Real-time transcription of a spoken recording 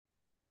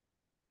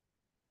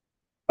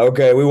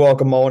Okay, we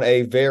welcome on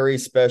a very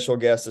special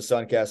guest to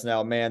Suncast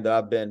now, man, that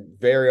I've been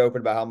very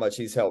open about how much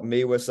he's helped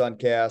me with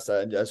Suncast.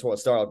 I just want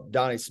to start off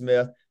Donnie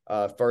Smith.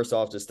 First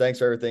off, just thanks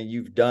for everything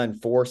you've done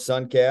for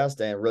Suncast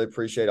and really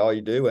appreciate all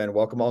you do and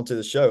welcome on to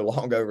the show.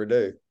 Long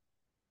overdue.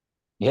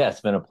 Yeah,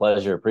 it's been a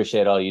pleasure.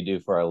 Appreciate all you do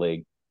for our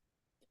league.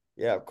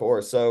 Yeah, of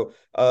course. So,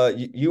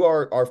 you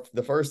are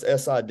the first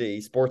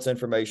SID, Sports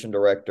Information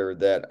Director,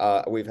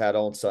 that we've had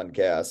on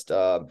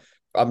Suncast.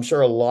 I'm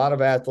sure a lot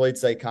of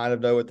athletes they kind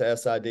of know what the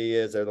SID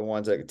is. They're the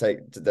ones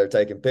that they're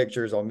taking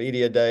pictures on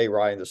media day,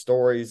 writing the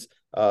stories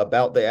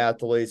about the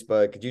athletes.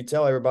 But could you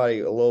tell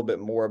everybody a little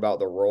bit more about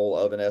the role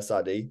of an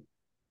SID?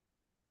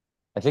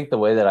 I think the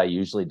way that I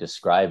usually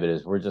describe it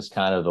is we're just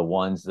kind of the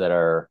ones that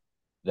are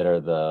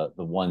the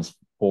ones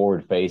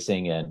forward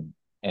facing and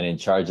in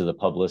charge of the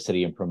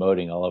publicity and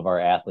promoting all of our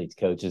athletes,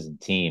 coaches, and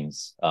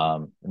teams.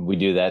 And we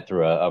do that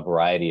through a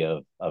variety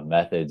of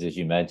methods, as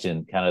you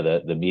mentioned, kind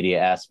of the media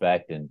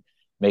aspect and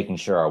making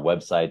sure our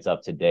website's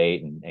up to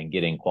date and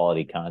getting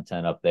quality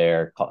content up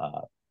there,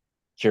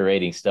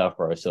 curating stuff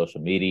for our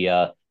social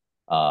media,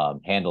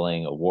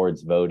 handling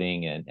awards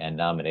voting and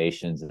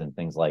nominations and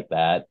things like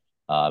that.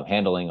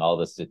 Handling all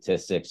the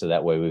statistics so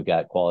that way we've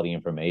got quality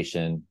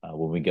information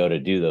when we go to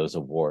do those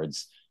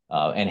awards,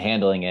 and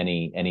handling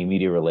any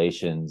media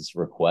relations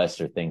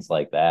requests or things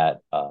like that.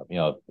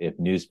 If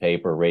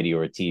newspaper, radio,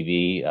 or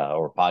TV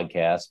or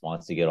podcast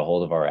wants to get a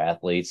hold of our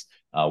athletes,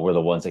 we're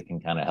the ones that can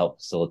kind of help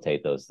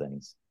facilitate those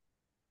things.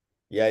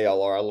 Yeah,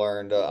 y'all are. I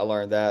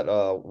learned that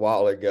a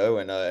while ago,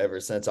 and ever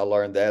since I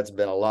learned that, it's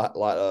been a lot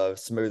of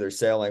smoother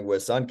sailing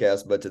with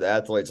Suncast. But to the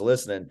athletes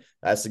listening,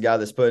 that's the guy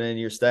that's putting in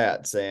your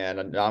stats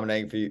and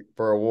nominating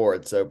for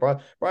awards. So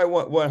probably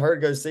want her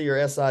to go see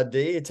your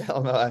SID.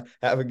 Tell them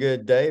have a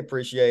good day.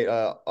 Appreciate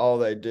all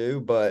they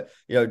do. But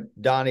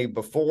Donnie,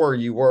 before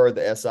you were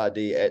the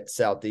SID at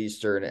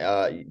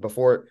Southeastern,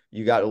 before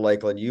you got to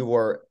Lakeland, you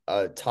were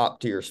a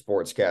top tier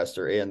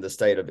sportscaster in the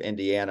state of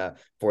Indiana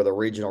for the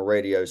regional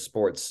radio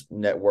sports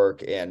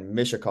network in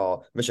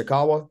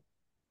Mishikawa.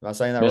 Am I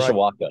saying that right?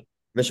 Mishawaka.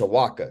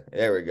 Mishawaka.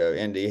 There we go,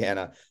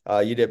 Indiana.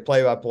 You did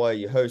play by play.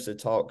 You hosted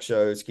talk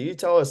shows. Can you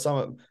tell us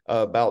some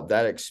about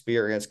that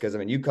experience? Because I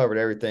mean, you covered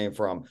everything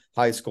from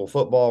high school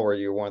football, where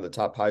you're one of the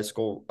top high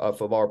school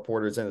football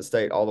reporters in the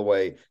state, all the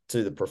way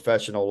to the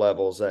professional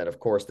levels, and of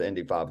course the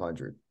Indy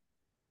 500.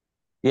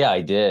 Yeah,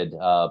 I did.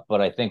 But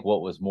I think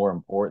what was more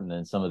important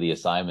than some of the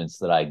assignments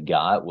that I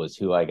got was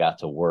who I got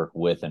to work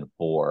with and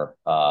for.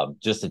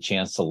 Just a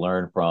chance to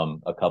learn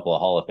from a couple of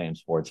Hall of Fame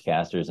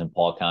sportscasters and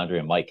Paul Condry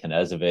and Mike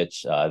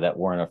Knezovich that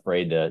weren't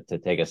afraid to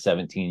take a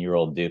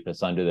 17-year-old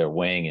doofus under their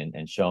wing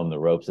and show them the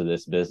ropes of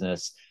this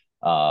business.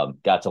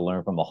 Got to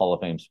learn from a Hall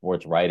of Fame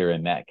sports writer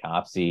and Matt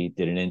Copsey,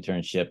 did an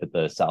internship at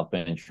the South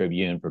Bend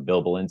Tribune for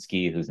Bill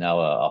Belinsky, who's now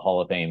a Hall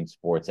of Fame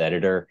sports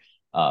editor.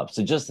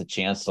 So just the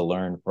chance to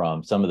learn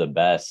from some of the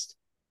best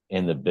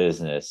in the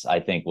business, I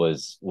think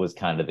was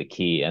kind of the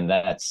key. And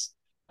I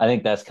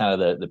think that's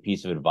kind of the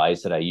piece of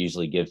advice that I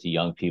usually give to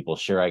young people.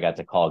 Sure, I got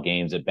to call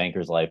games at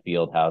Bankers Life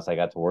Fieldhouse. I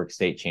got to work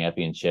state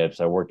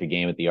championships. I worked a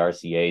game at the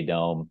RCA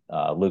Dome,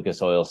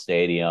 Lucas Oil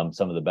Stadium,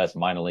 some of the best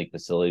minor league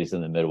facilities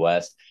in the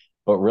Midwest.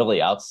 But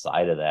really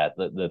outside of that,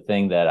 the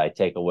thing that I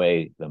take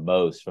away the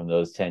most from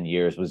those 10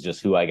 years was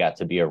just who I got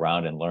to be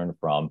around and learn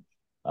from,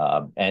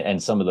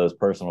 and some of those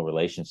personal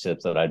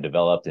relationships that I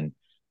developed and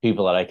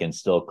people that I can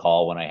still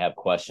call when I have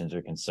questions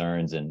or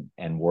concerns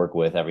and work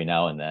with every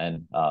now and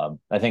then.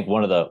 I think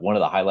one of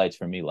the highlights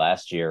for me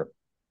last year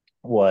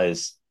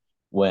was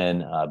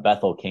when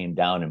Bethel came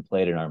down and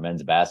played in our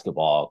men's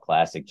basketball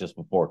classic just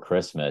before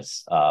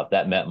Christmas.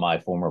 That meant my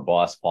former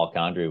boss Paul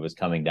Condry was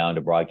coming down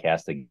to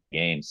broadcast the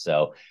game,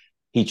 so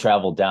he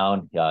traveled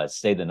down,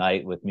 stayed the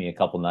night with me a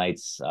couple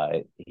nights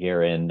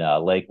here in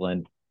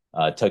Lakeland.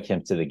 Took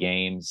him to the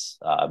games,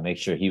 make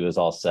sure he was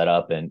all set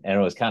up, and it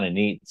was kind of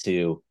neat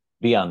to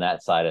be on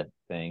that side of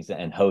things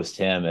and host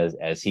him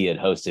as he had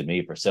hosted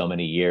me for so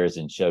many years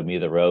and showed me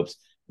the ropes.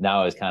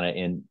 Now I was kind of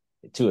in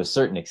to a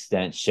certain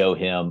extent show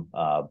him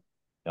kind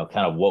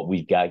of what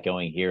we've got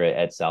going here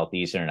at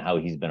Southeastern and how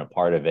he's been a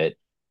part of it.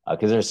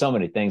 Because there's so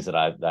many things that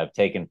I've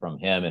taken from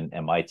him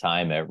and my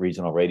time at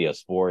regional radio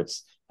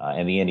sports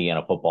and the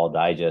Indiana Football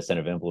Digest and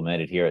have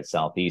implemented here at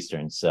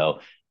Southeastern. So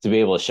to be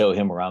able to show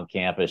him around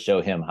campus,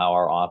 show him how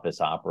our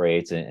office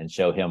operates, and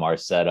show him our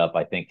setup,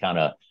 I think kind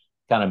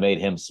of made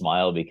him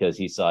smile because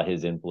he saw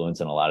his influence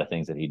in a lot of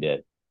things that he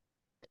did.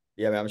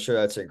 Yeah, I mean, I'm sure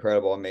that's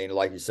incredible. I mean,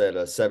 like you said,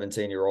 a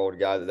 17-year-old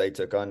guy that they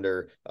took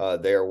under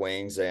their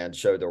wings and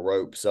showed the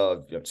ropes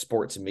of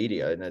sports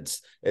media, and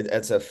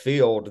it's a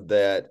field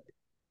that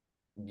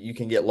you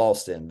can get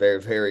lost in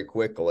very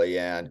quickly,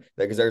 and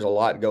because there's a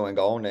lot going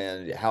on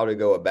and how to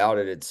go about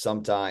it, it's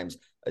sometimes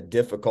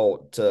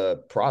difficult to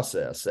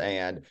process.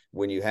 And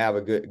when you have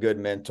a good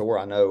mentor,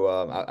 I know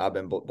I've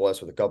been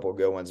blessed with a couple of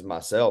good ones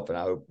myself, and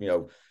I hope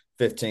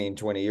 15,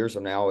 20 years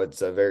from now,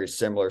 it's a very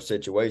similar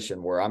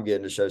situation where I'm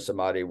getting to show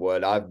somebody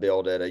what I've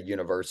built at a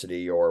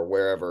university or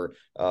wherever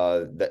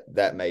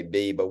that may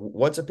be. But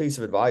what's a piece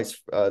of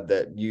advice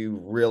that you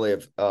really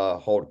have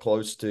hold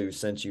close to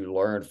since you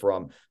learned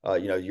from,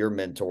 your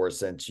mentor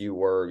since you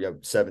were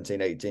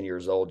 17, 18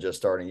 years old, just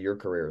starting your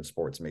career in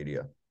sports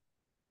media?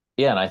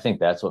 Yeah, and I think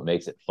that's what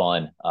makes it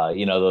fun.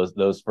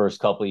 Those first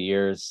couple of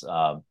years,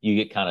 you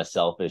get kind of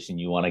selfish and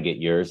you want to get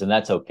yours, and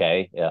that's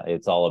okay.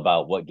 It's all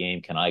about what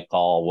game can I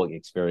call, what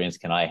experience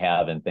can I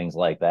have, and things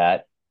like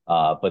that.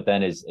 But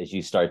then as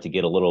you start to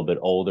get a little bit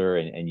older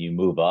and you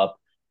move up,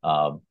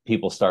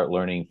 people start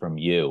learning from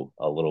you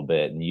a little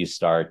bit, and you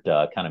start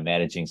kind of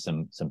managing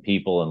some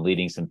people and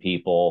leading some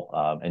people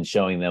and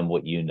showing them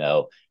what you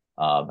know.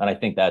 And I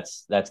think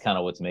that's kind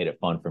of what's made it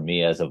fun for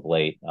me as of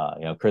late.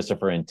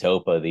 Christopher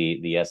Intopa,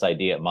 the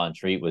SID at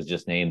Montreat, was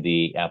just named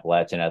the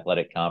Appalachian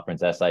Athletic Conference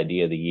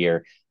SID of the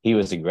year. He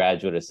was a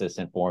graduate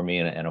assistant for me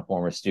and a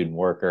former student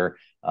worker.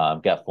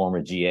 Got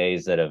former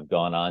GAs that have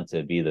gone on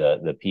to be the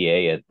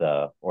PA at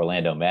the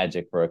Orlando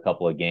Magic for a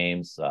couple of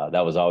games.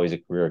 That was always a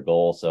career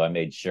goal. So I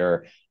made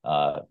sure,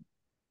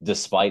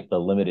 despite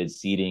the limited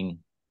seating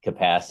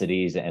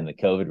capacities and the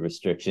COVID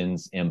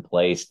restrictions in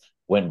place,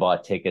 went and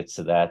bought tickets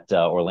to that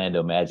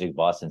Orlando Magic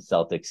Boston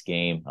Celtics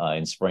game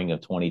in spring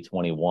of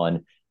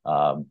 2021,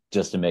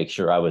 just to make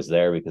sure I was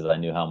there because I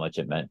knew how much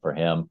it meant for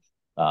him.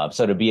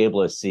 So to be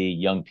able to see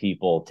young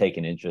people take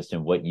an interest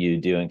in what you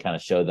do and kind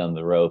of show them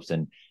the ropes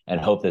and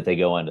hope that they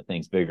go on to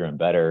things bigger and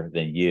better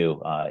than you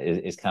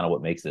is kind of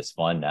what makes this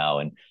fun now.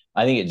 And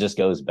I think it just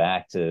goes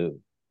back to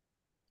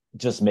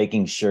just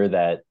making sure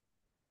that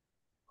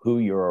who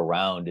you're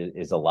around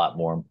is a lot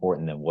more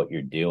important than what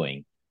you're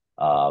doing.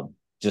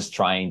 Just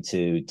trying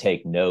to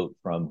take note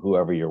from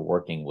whoever you're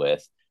working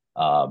with.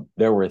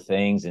 There were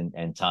things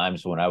and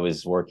times when I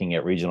was working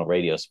at regional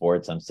radio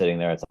sports, I'm sitting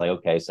there, it's like,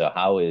 okay, so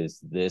how is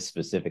this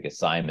specific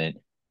assignment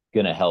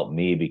going to help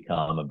me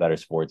become a better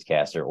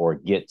sportscaster or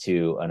get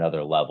to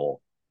another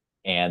level?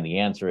 And the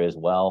answer is,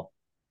 well,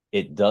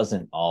 it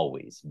doesn't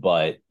always,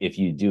 but if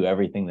you do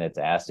everything that's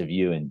asked of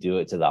you and do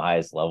it to the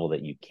highest level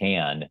that you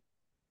can,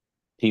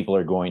 people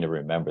are going to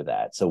remember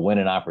that. So when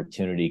an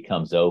opportunity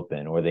comes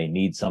open or they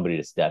need somebody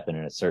to step in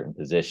a certain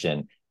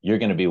position, you're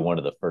going to be one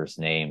of the first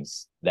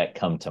names that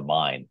come to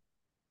mind.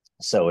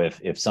 So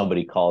if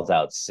somebody calls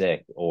out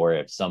sick or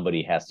if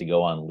somebody has to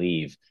go on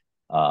leave,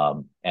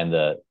 and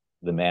the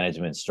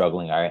management's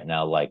struggling, all right,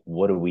 now, like,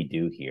 what do we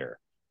do here?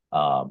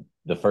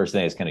 The first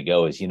thing that's going to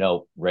go is,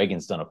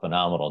 Reagan's done a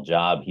phenomenal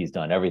job. He's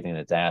done everything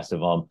that's asked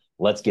of him.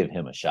 Let's give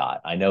him a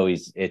shot. I know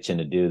he's itching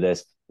to do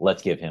this.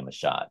 Let's give him a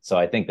shot. So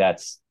I think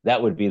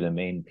that would be the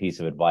main piece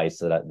of advice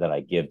that I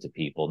give to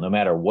people. No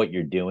matter what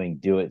you're doing,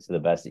 do it to the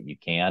best that you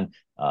can,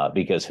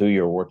 because who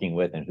you're working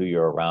with and who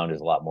you're around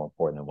is a lot more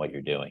important than what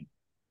you're doing.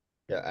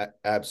 Yeah,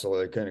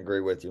 absolutely. Couldn't agree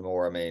with you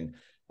more.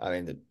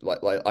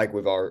 Like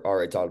we've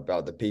already talked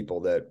about, the people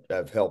that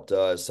have helped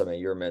us. I mean,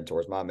 your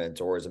mentors, my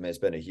mentors. I mean, it's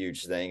been a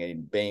huge thing,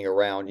 and being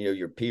around,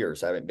 your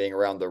peers, being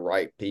around the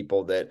right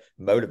people that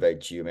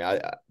motivate you. I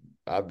mean,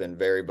 I've been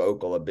very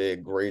vocal. A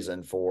big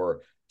reason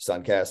for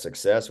Suncast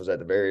success was at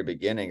the very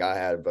beginning. I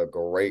had a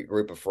great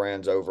group of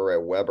friends over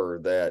at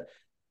Weber that,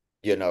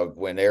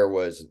 when there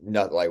was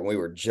nothing, like when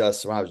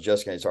I was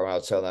just getting started, I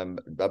was telling them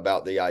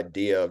about the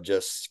idea of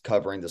just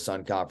covering the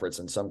Sun Conference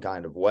in some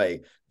kind of way.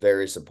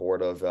 Very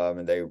supportive,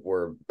 and they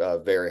were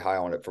very high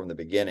on it from the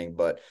beginning.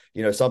 But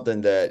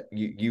something that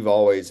you've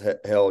always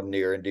held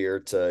near and dear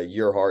to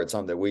your heart,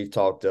 something that we've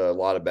talked a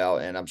lot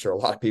about, and I'm sure a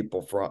lot of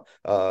people from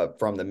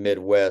the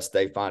Midwest,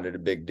 they find it a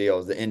big deal,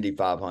 is the Indy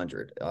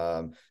 500.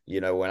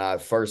 When I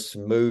first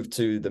moved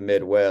to the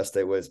Midwest,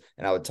 and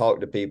I would talk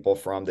to people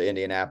from the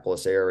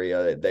Indianapolis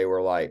area, they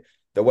were like,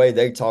 the way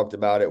they talked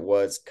about it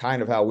was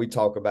kind of how we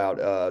talk about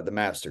the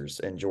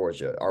Masters in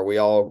Georgia. Are we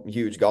all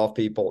huge golf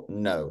people?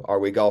 No. Are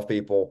we golf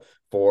people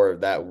for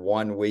that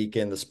 1 week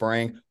in the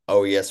spring?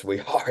 Oh, yes, we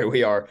are.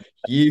 We are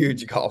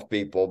huge golf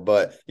people.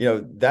 But,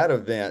 that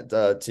event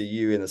to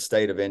you in the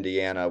state of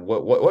Indiana,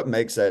 what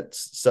makes that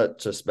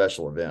such a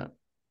special event?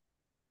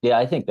 Yeah,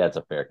 I think that's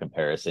a fair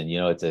comparison.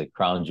 It's a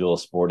crown jewel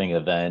sporting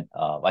event.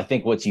 I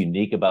think what's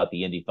unique about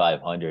the Indy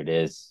 500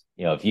 is,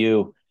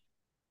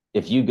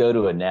 if you go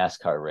to a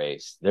NASCAR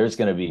race, there's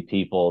going to be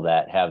people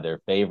that have their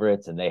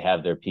favorites and they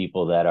have their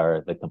people that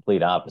are the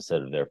complete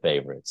opposite of their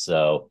favorites.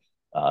 So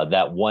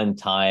that one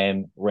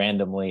time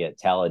randomly at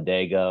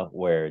Talladega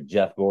where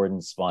Jeff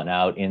Gordon spun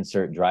out,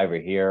 insert driver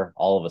here,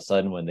 all of a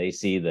sudden when they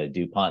see the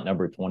DuPont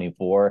number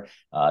 24,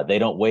 they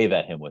don't wave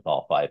at him with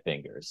all five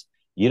fingers.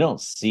 You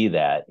don't see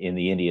that in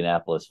the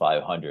Indianapolis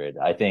 500.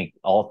 I think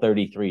all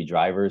 33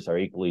 drivers are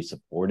equally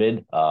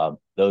supported.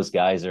 Those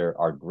guys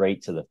are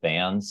great to the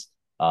fans.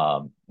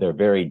 They're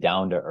very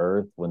down to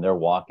earth when they're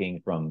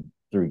walking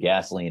through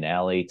Gasoline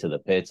Alley to the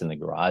pits and the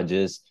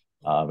garages.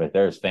 If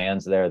there's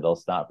fans there, they'll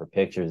stop for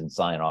pictures and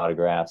sign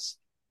autographs.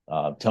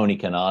 Tony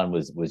Kanaan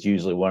was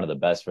usually one of the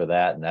best for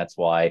that, and that's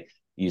why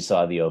you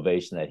saw the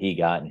ovation that he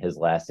got in his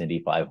last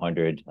Indy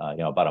 500,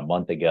 about a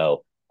month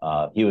ago.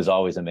 He was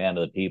always a man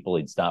of the people.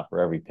 He'd stop for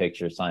every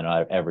picture, sign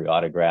out every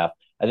autograph.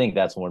 I think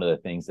that's one of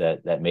the things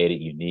that made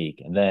it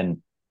unique. And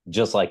then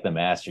just like the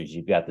Masters,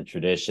 you've got the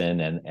tradition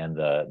and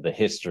the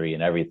history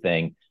and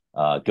everything.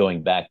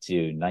 Going back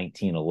to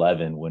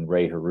 1911 when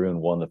Ray Haroon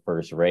won the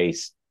first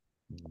race,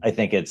 I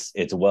think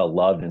it's well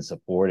loved and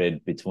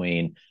supported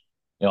between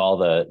all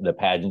the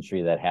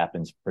pageantry that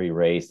happens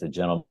pre-race, the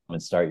gentlemen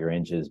start your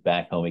engines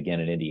back home again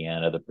in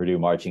Indiana, the Purdue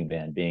marching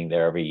band being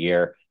there every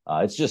year.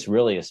 It's just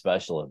really a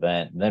special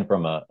event. And then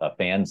from a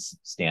fan's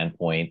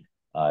standpoint,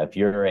 if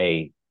you're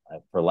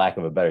for lack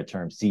of a better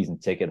term, season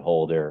ticket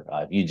holder,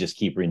 if you just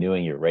keep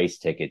renewing your race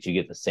tickets, you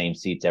get the same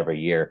seats every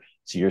year.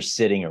 So you're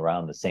sitting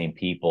around the same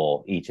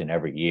people each and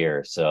every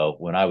year. So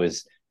when I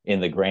was in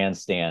the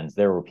grandstands,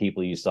 there were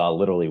people you saw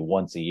literally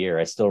once a year.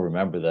 I still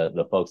remember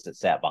the folks that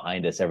sat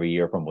behind us every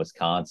year from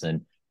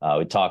Wisconsin.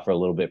 We talked for a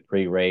little bit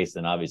pre-race,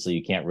 and obviously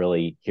you can't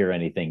really hear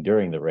anything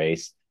during the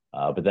race.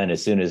 But then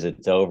as soon as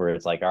it's over,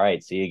 it's like, all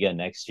right, see you again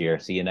next year.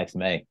 See you next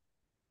May.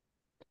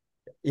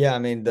 Yeah, I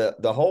mean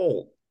the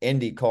whole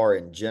IndyCar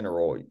in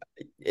general,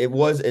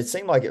 it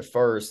seemed like at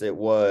first it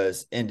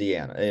was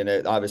Indiana,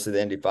 and obviously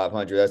the Indy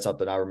 500, that's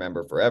something I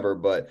remember forever.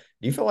 But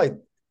do you feel like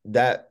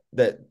that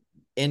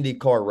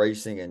IndyCar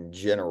racing in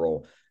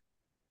general,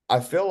 I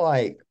feel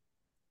like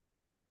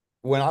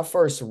when I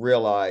first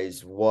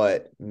realized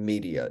what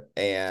media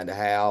and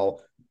how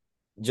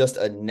just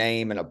a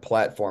name and a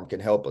platform can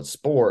help a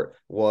sport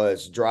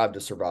was Drive to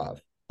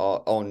Survive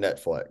on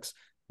Netflix.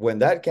 When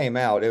that came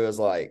out, it was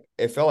like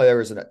it felt like there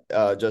was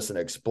just an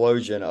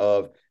explosion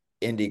of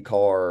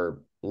IndyCar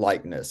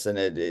likeness, and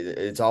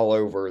it's all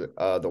over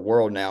the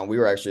world now. And we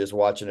were actually just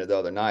watching it the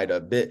other night.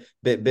 A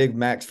big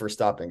Max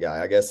Verstappen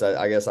guy. I guess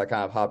I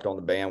kind of hopped on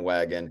the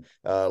bandwagon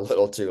a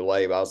little too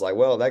late. I was like,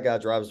 well, that guy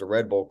drives the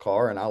Red Bull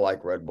car, and I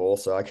like Red Bull,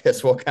 so I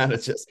guess we'll kind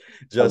of just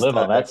I just live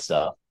on that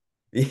stuff.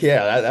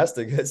 yeah, that's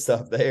the good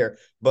stuff there.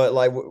 But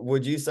like,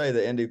 would you say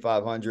the Indy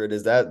 500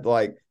 is that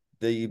like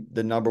the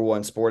number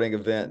one sporting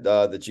event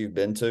that you've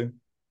been to?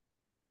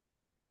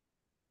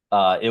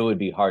 It would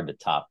be hard to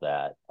top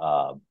that.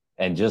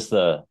 And just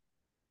the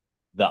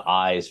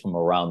eyes from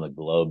around the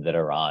globe that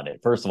are on it.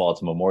 First of all,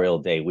 it's Memorial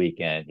Day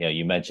weekend.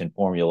 You mentioned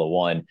Formula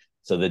One.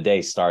 So the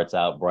day starts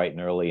out bright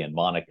and early in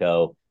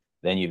Monaco.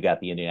 Then you've got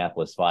the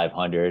Indianapolis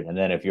 500. And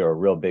then if you're a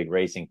real big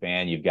racing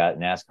fan, you've got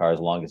NASCAR's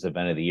longest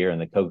event of the year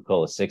and the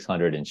Coca-Cola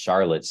 600 in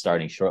Charlotte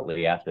starting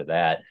shortly after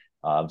that.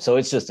 So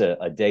it's just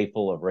a day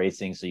full of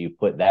racing. So you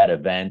put that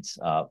event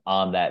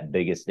on that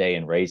biggest day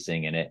in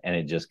racing, and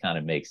it just kind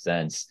of makes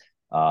sense.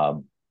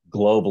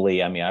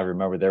 Globally, I mean, I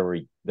remember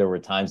there were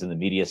times in the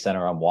media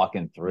center I'm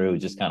walking through,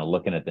 just kind of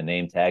looking at the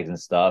name tags and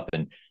stuff,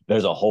 and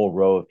there's a whole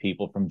row of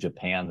people from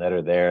Japan that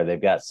are there.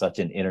 They've got such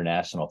an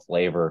international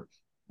flavor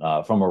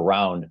from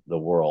around the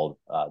world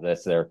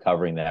that's there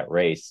covering that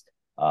race,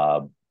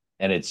 and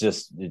it's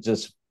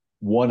just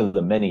one of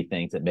the many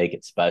things that make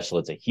it special.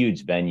 It's a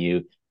huge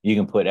venue. You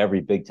can put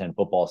every Big Ten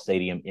football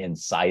stadium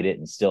inside it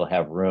and still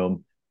have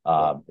room.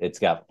 It's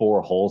got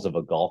 4 holes of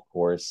a golf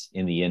course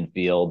in the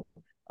infield.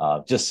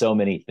 Just so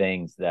many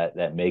things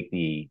that make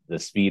the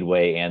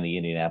Speedway and the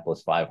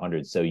Indianapolis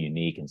 500 so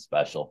unique and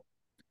special.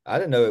 I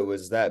didn't know it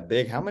was that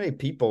big. How many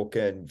people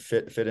can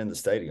fit in the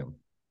stadium?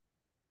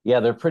 Yeah,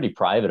 they're pretty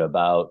private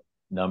about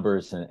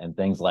numbers and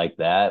things like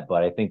that,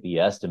 but I think the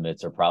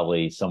estimates are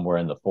probably somewhere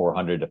in the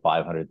 400 to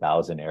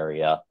 500,000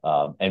 area.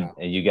 And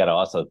you got to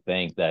also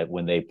think that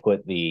when they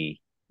put the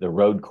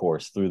road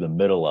course through the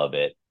middle of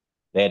it,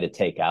 they had to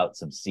take out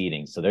some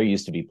seating. So there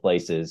used to be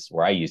places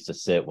where I used to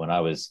sit when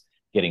I was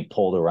getting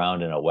pulled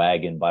around in a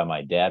wagon by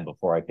my dad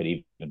before I could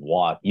even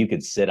walk. You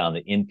could sit on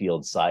the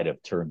infield side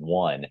of turn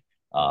 1,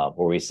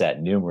 where we sat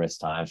numerous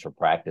times for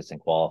practice and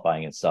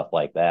qualifying and stuff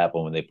like that.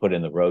 But when they put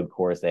in the road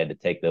course, they had to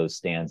take those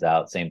stands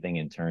out. Same thing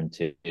in turn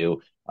 2.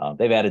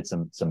 They've added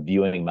some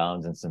viewing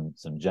mounds and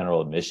some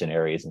general admission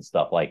areas and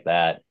stuff like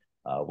that,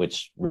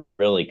 which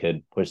really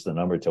could push the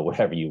number to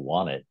whatever you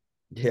want it.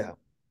 Yeah.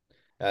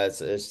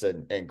 It's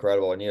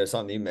incredible. And,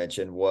 something you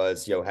mentioned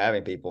was,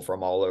 having people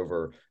from all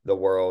over the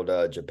world,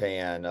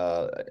 Japan,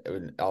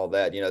 all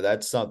that,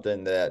 that's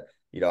something that,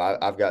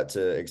 I've got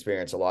to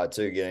experience a lot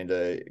too, getting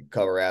to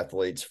cover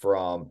athletes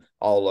from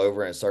all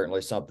over, and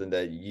certainly something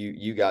that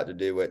you got to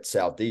do at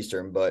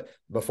Southeastern. But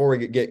before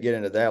we get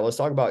into that, let's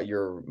talk about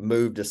your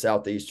move to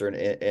Southeastern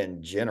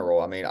in general.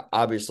 I mean,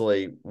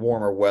 obviously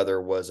warmer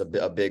weather was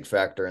a big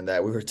factor in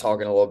that. We were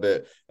talking a little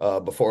bit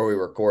before we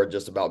record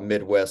just about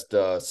Midwest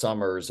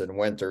summers and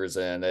winters,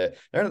 and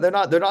they're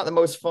not the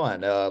most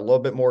fun. A little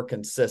bit more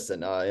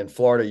consistent. In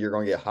Florida, you're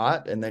going to get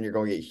hot, and then you're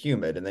going to get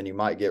humid, and then you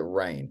might get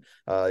rain.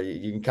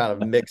 You can kind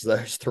of mix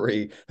those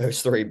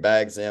three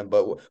bags in.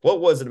 But what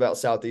was it about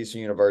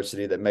Southeastern University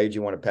that made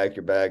you want to pack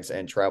your bags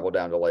and travel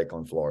down to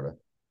Lakeland, Florida?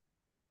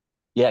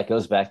 Yeah, it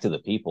goes back to the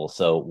people.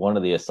 So one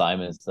of the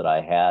assignments that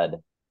I had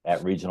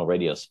at Regional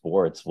Radio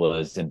Sports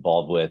was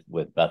involved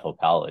with Bethel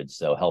College.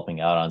 So helping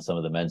out on some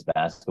of the men's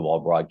basketball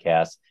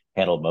broadcasts,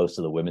 handled most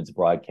of the women's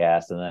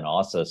broadcasts. And then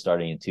also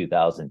starting in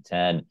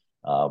 2010,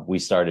 we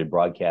started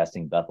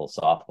broadcasting Bethel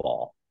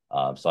softball.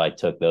 So I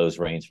took those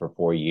reins for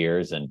 4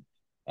 years. And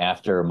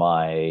after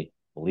my, I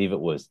believe it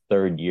was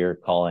third year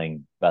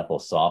calling Bethel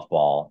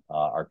softball,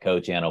 our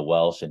coach, Anna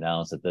Welsh,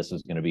 announced that this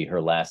was going to be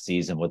her last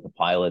season with the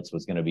Pilots,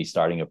 was going to be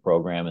starting a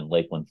program in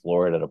Lakeland,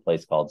 Florida at a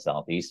place called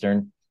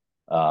Southeastern.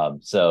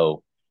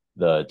 So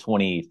the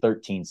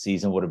 2013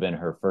 season would have been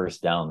her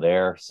first down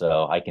there.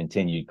 So I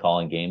continued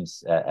calling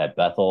games at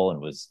Bethel and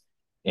was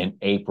in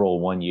April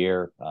one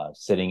year,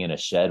 sitting in a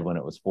shed when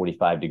it was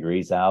 45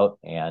 degrees out,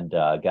 and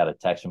got a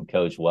text from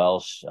Coach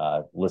Welsh,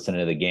 listening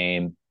to the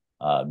game,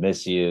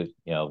 miss you,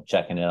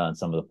 checking in on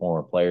some of the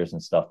former players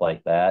and stuff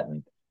like that.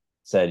 And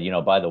said,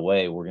 by the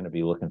way, we're going to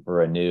be looking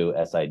for a new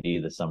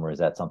SID this summer. Is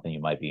that something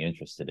you might be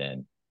interested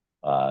in?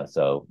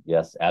 So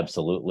yes,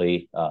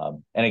 absolutely.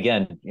 And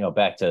again,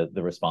 back to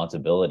the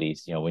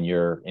responsibilities, when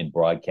you're in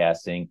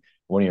broadcasting,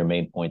 one of your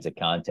main points of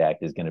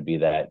contact is going to be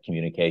that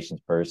communications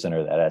person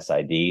or that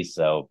SID.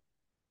 So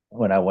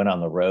when I went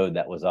on the road,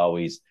 that was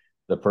always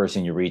the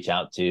person you reach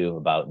out to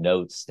about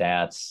notes,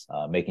 stats,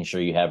 making sure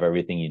you have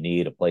everything you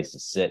need, a place to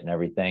sit and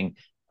everything.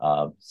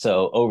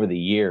 So over the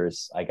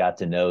years, I got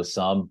to know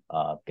some,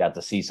 got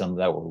to see some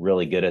that were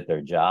really good at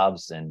their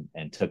jobs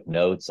and took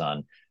notes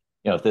on,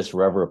 if this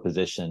were ever a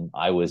position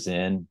I was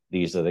in,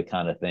 these are the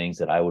kind of things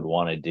that I would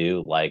want to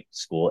do, like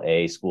school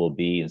A, school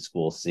B, and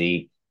school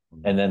C.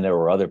 And then there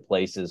were other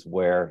places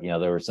where,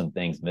 there were some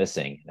things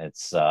missing.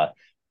 It's,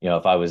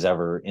 if I was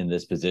ever in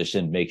this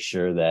position, make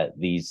sure that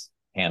these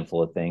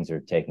handful of things are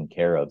taken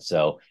care of.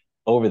 So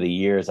over the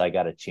years, I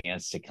got a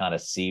chance to kind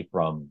of see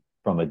from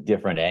a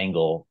different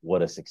angle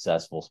what a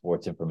successful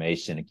sports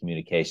information and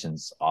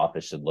communications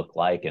office should look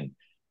like, and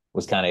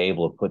was kind of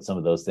able to put some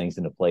of those things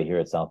into play here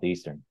at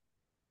Southeastern.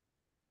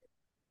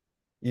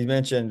 You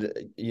mentioned,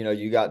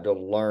 you got to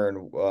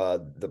learn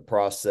the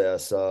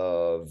process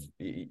of,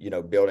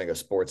 building a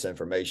sports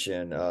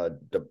information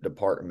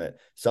department,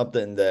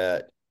 something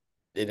that,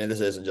 and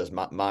this isn't just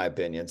my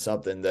opinion,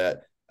 something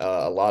that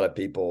a lot of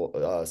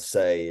people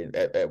say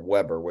at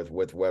Weber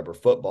with Weber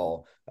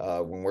football.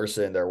 When we're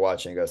sitting there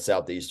watching a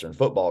Southeastern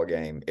football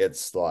game,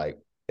 it's like,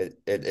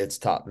 it's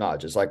top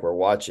notch. It's like we're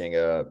watching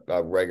a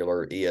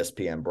regular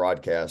ESPN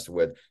broadcast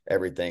with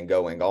everything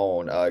going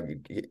on.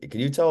 Can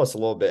you tell us a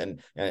little bit?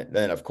 And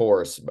then, of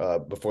course,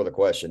 before the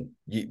question,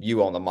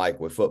 you on the mic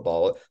with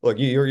football. Look,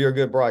 you're a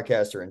good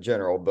broadcaster in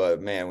general,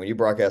 but man, when you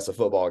broadcast a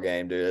football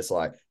game, dude, it's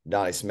like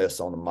Donnie Smith's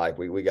on the mic.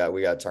 We got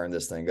to turn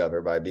this thing up.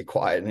 Everybody, be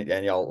quiet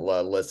and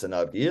y'all listen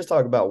up. Can you just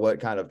talk about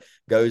what kind of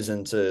goes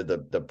into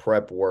the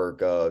prep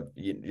work of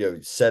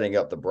setting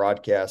up the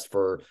broadcast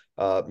for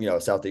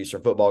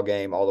Southeastern football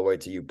game, all the way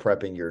to you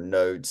prepping your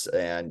notes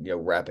and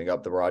wrapping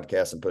up the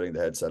broadcast and putting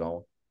the headset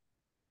on?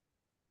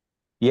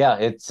 Yeah,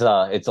 it's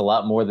a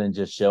lot more than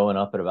just showing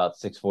up at about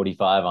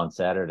 6:45 on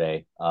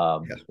Saturday. Yeah.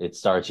 It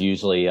starts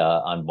usually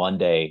on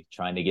Monday,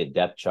 trying to get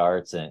depth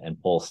charts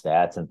and pull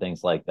stats and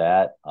things like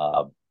that.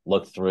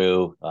 Look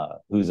through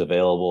who's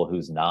available,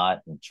 who's not,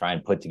 and try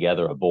and put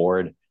together a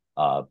board.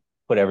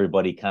 Put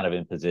everybody kind of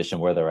in position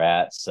where they're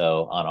at.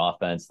 So on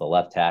offense, the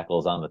left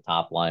tackle's on the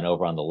top line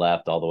over on the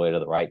left, all the way to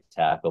the right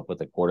tackle. Put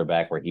the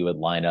quarterback where he would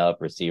line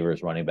up,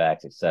 receivers, running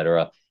backs,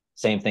 etc.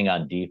 Same thing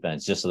on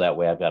defense, just so that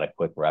way I've got a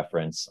quick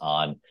reference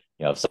on,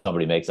 if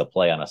somebody makes a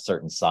play on a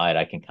certain side,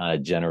 I can kind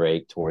of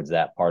generate towards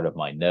that part of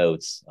my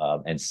notes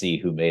and see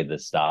who made the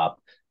stop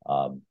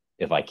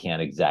if I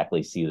can't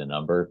exactly see the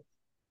number.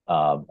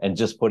 And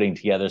just putting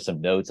together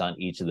some notes on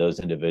each of those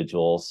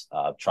individuals.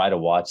 Try to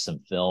watch some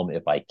film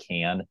if I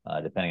can,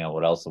 depending on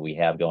what else we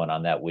have going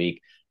on that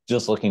week.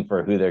 Just looking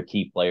for who their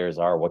key players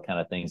are, what kind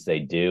of things they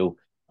do,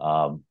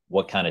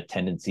 what kind of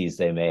tendencies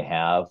they may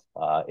have.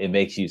 It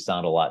makes you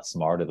sound a lot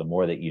smarter the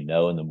more that you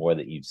know and the more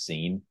that you've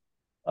seen,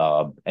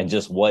 and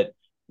just what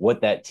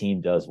that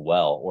team does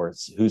well, or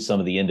who some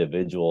of the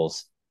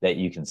individuals that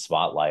you can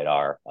spotlight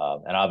are.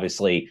 And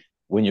obviously,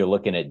 when you're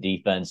looking at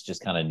defense,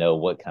 just kind of know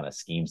what kind of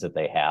schemes that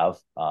they have.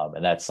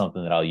 And that's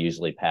something that I'll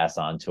usually pass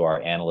on to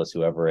our analysts,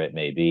 whoever it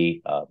may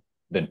be.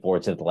 Been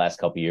fortunate the last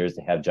couple of years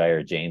to have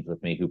Jair James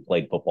with me, who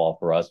played football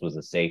for us, was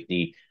a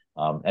safety,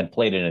 and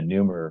played in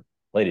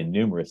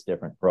numerous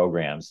different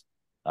programs.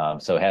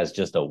 So has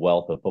just a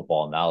wealth of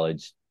football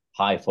knowledge,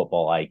 high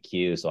football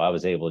IQ. So I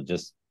was able to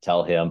just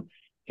tell him,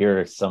 here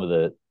are some of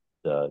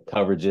the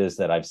coverages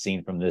that I've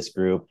seen from this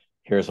group.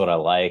 Here's what I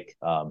like.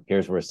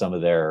 Here's where some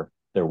of their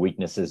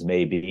weaknesses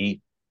may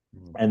be.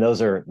 And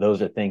those are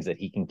things that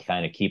he can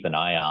kind of keep an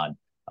eye on,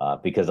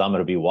 because I'm going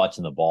to be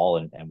watching the ball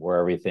and where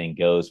everything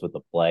goes with the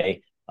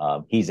play.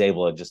 He's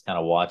able to just kind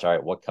of watch, all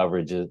right, what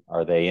coverages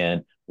are they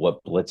in?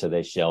 What blitz are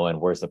they showing?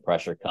 Where's the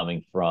pressure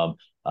coming from?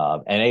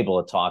 And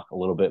able to talk a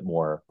little bit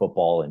more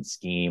football and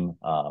scheme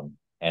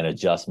and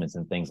adjustments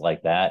and things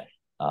like that.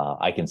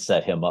 I can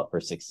set him up for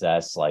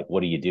success. Like,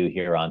 what do you do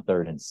here on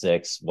 3rd and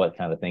 6? What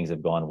kind of things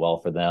have gone well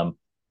for them?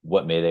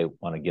 What may they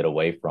want to get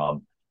away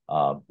from?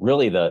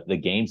 Really, the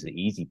game's the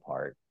easy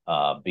part,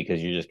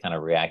 because you're just kind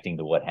of reacting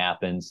to what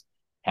happens.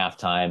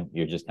 Halftime,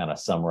 you're just kind of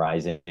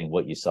summarizing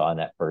what you saw in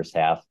that first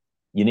half.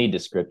 You need to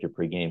script your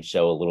pregame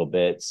show a little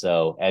bit.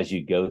 So as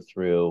you go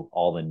through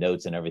all the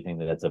notes and everything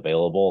that's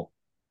available,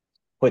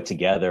 put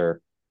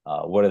together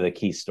what are the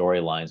key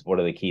storylines, what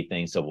are the key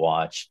things to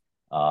watch,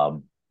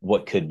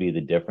 what could be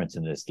the difference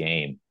in this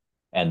game.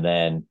 And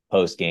then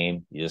post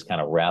game, you just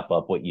kind of wrap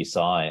up what you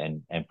saw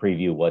and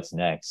preview what's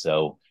next.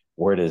 So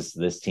where does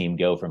this team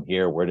go from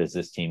here? Where does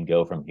this team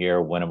go from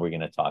here? When are we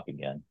going to talk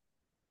again?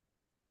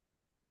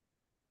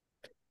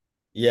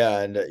 Yeah,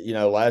 and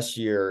last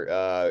year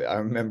I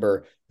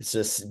remember it's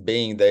just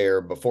being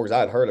there before because I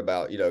had heard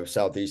about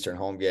Southeastern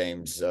home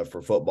games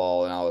for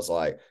football, and I was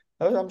like,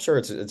 oh, I'm sure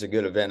it's a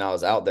good event. And I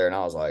was out there, and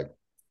I was like,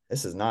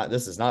 this does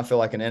not feel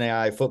like an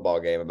NAIA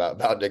football game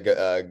about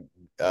to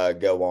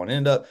go on.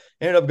 Ended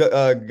up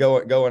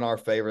going our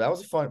favor. That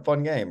was a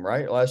fun game,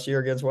 right? Last year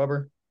against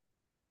Weber.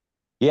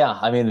 Yeah,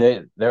 I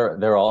mean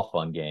they're all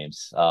fun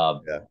games.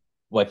 Yeah,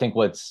 Well, I think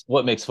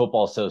what makes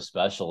football so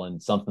special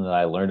and something that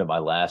I learned at my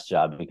last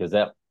job because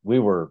that we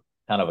were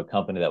kind of a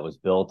company that was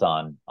built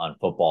on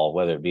football,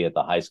 whether it be at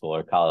the high school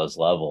or college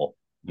level.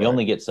 You right.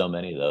 only get so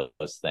many of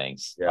those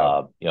things.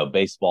 Yeah.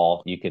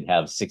 Baseball, you could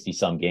have 60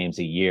 some games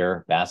a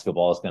year.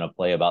 Basketball is going to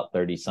play about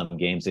 30 some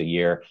games a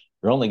year.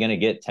 You're only going to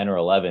get 10 or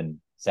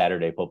 11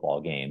 Saturday football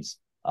games.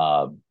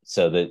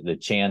 So the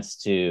chance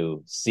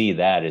to see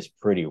that is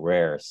pretty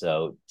rare.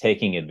 So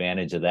taking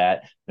advantage of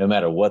that, no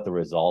matter what the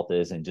result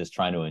is, and just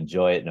trying to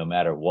enjoy it no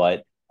matter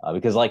what,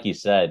 because like you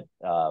said,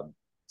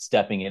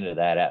 stepping into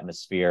that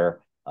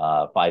atmosphere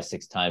 5,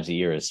 6 times a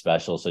year is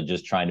special. So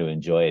just trying to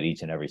enjoy it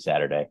each and every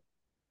Saturday.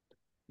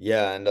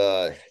 Yeah, and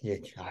yeah,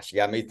 gosh, you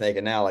got me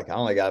thinking now. Like I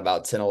only got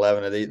about 10,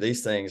 11 of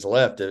these things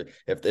left.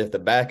 If the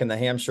back and the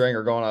hamstring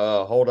are going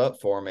to hold up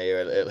for me,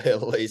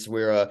 at least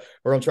we're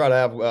gonna try to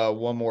have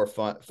one more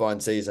fun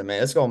season,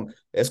 man. It's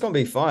gonna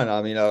be fun.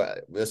 I mean,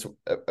 this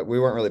we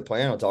weren't really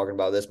planning on talking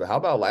about this, but how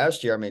about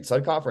last year? I mean,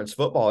 Sun Conference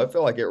football. I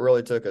feel like it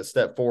really took a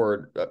step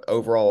forward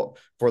overall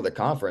for the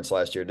conference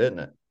last year, didn't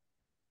it?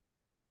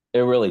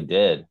 It really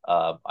did.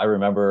 I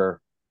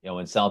remember,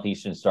 when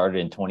Southeastern started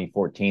in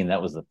 2014,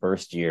 that was the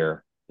first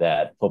year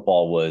that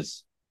football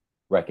was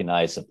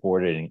recognized,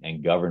 supported,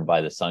 and governed by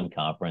the Sun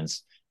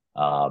Conference.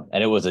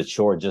 And it was a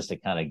chore just to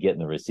kind of get in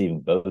the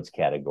receiving votes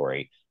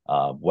category.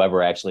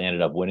 Weber actually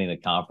ended up winning the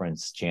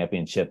conference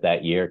championship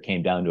that year.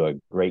 Came down to a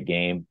great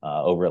game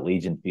over at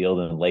Legion Field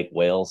in Lake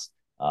Wales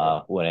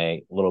when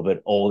a little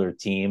bit older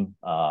team,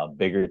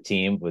 bigger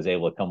team, was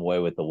able to come away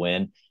with the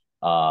win.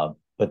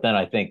 But then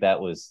I think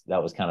that was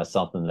kind of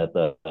something that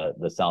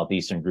the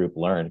Southeastern group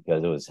learned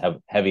because it was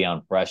heavy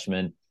on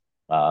freshmen.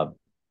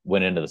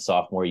 Went into the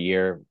sophomore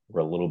year, were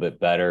a little bit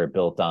better,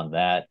 built on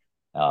that,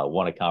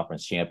 won a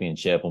conference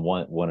championship and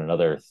won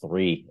another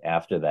 3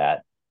 after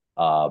that.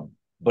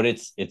 But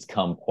it's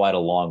come quite a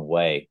long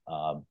way.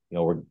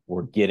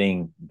 We're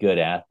getting good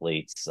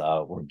athletes,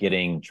 we're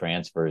getting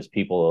transfers,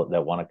 people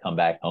that want to come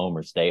back home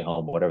or stay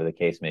home, whatever the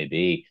case may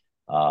be.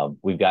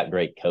 We've got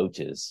great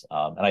coaches,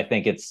 and I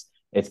think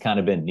it's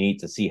kind of been neat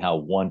to see how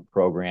one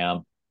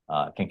program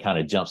can kind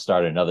of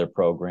jumpstart another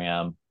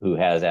program who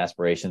has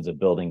aspirations of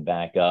building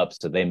back up.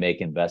 So they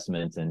make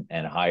investments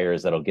and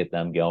hires that'll get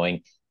them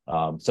going.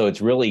 So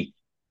it's really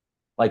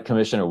like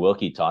Commissioner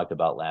Wilkie talked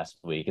about last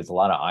week. It's a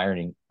lot of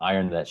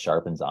iron that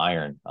sharpens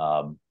iron.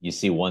 You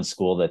see one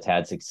school that's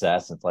had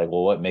success. It's like,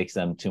 well, what makes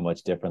them too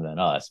much different than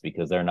us?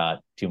 Because they're not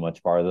too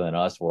much farther than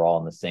us. We're all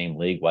in the same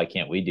league. Why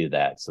can't we do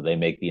that? So they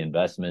make the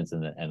investments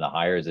and the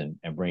hires and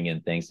bring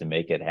in things to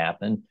make it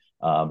happen.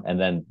 And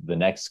then the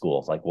next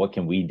school is like, what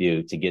can we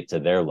do to get to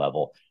their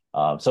level?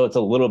 So it's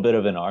a little bit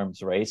of an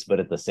arms race, but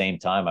at the same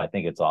time, I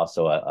think it's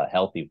also a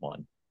healthy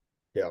one.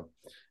 Yeah.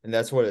 And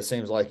that's what it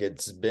seems like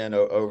it's been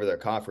over the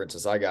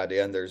conferences I got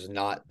in. There's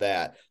not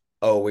that,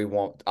 oh, we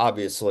want,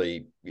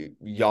 obviously,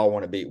 y'all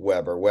want to beat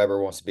Weber.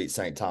 Weber wants to beat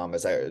St.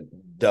 Thomas.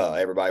 Duh.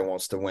 Everybody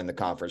wants to win the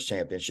conference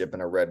championship in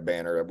a red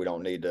banner. We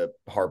don't need to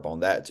harp on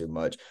that too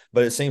much.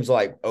 But it seems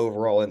like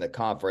overall in the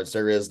conference,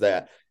 there is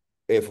that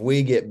if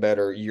we get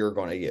better, you're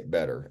going to get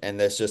better. And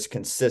that's just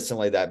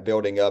consistently that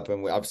building up.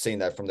 And I've seen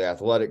that from the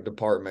athletic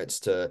departments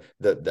to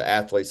the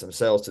athletes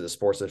themselves to the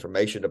sports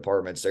information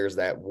departments. There's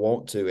that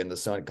want to in the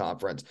Sun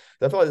Conference.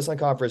 I feel like the Sun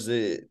Conference,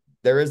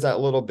 there is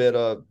that little bit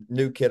of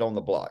new kid on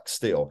the block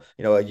still,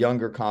 a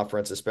younger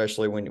conference,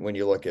 especially when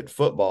you look at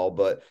football.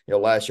 But,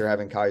 last year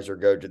having Kaiser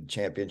go to the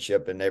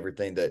championship and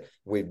everything that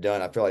we've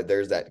done, I feel like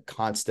there's that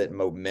constant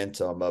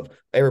momentum of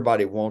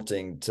everybody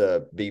wanting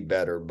to be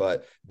better.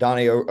 But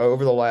Donnie,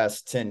 over the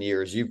last 10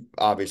 years, you've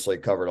obviously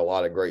covered a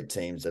lot of great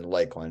teams in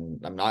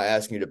Lakeland. I'm not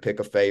asking you to pick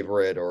a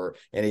favorite or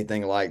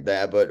anything like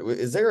that, but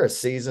is there a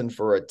season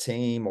for a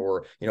team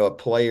or, a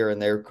player in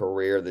their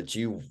career that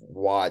you've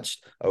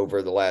watched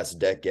over the last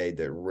decade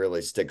that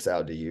really sticks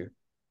out to you?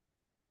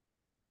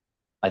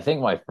 I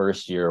think my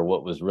first year,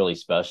 what was really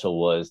special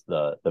was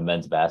the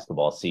men's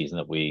basketball season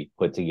that we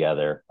put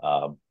together.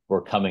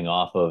 We're coming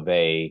off of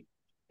I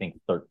think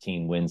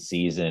 13 win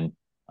season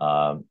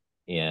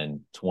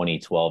in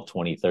 2012,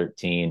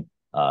 2013.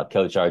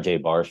 Coach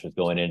RJ Barsh was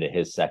going into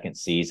his second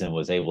season,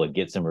 was able to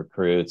get some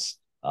recruits,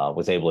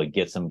 was able to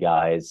get some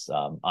guys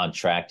on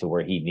track to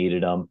where he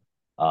needed them.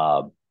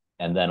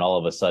 And then all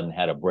of a sudden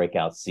had a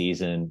breakout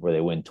season where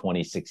they win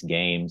 26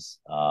 games,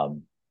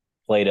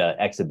 played an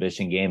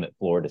exhibition game at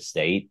Florida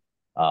State.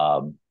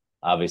 Um,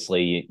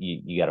 Obviously,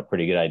 you got a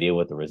pretty good idea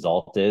what the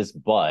result is,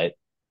 but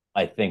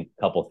I think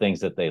a couple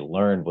things that they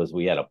learned was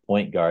we had a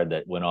point guard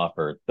that went off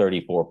for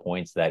 34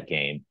 points that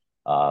game.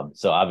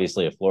 So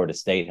obviously, if Florida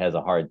State has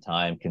a hard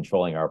time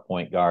controlling our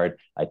point guard,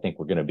 I think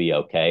we're going to be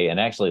okay. And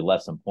actually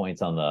left some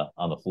points on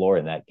the floor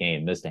in that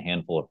game, missed a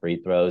handful of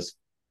free throws.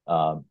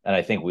 And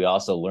I think we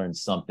also learned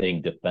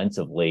something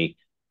defensively.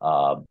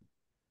 A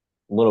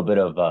little bit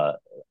of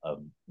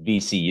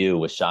VCU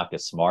with Shaka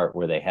Smart,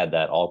 where they had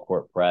that all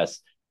court press.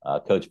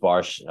 Coach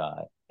Barsh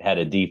had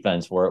a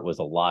defense where it was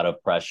a lot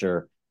of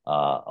pressure,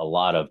 a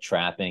lot of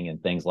trapping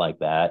and things like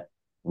that.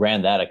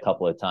 Ran that a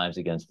couple of times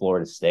against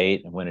Florida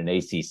State. And when an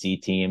ACC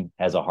team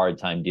has a hard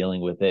time dealing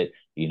with it,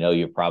 you know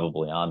you're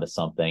probably onto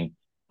something.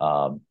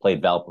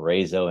 Played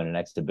Valparaiso in an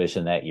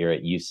exhibition that year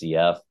at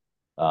UCF.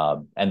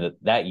 And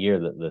that year,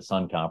 the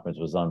Sun Conference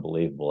was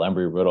unbelievable.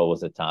 Embry-Riddle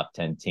was a top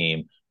 10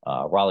 team.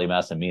 Raleigh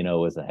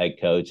Massimino was the head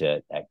coach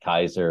at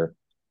Kaiser,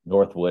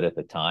 Northwood at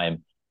the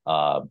time.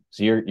 So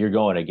you're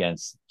going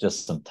against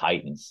just some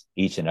titans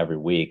each and every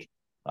week.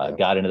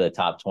 Got into the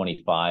top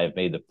 25,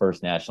 made the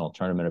first national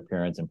tournament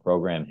appearance in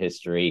program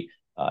history.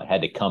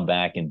 Had to come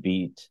back and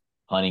beat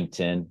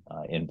Huntington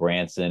in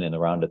Branson in the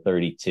round of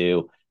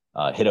 32.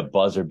 Hit a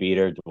buzzer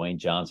beater. Dwayne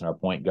Johnson, our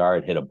point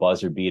guard, hit a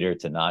buzzer beater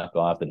to knock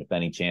off the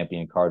defending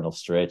champion Cardinal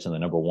Stritch and the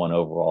number 1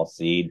 overall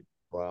seed.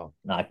 Wow.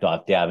 Knocked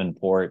off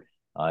Davenport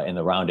in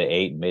the round of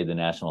 8 and made the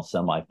national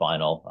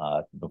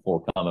semifinal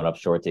before coming up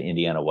short to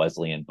Indiana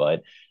Wesleyan.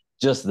 But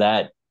just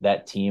that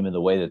team and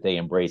the way that they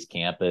embrace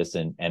campus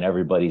and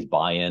everybody's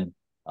buy-in,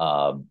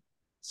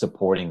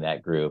 supporting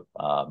that group.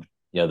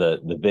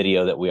 The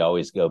video that we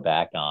always go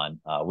back on,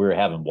 we were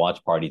having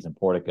watch parties in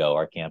Portico,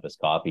 our campus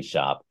coffee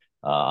shop,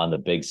 on the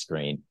big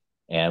screen.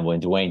 And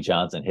when Dwayne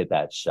Johnson hit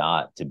that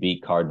shot to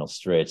beat Cardinal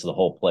Stritch, the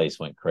whole place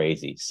went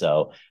crazy.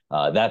 So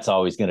that's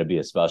always going to be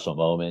a special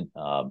moment,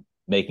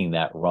 making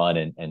that run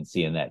and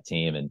seeing that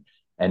team.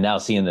 And now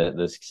seeing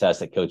the success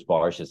that Coach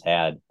Barsh has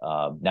had,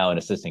 now an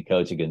assistant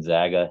coach at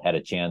Gonzaga, had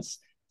a chance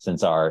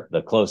since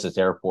the closest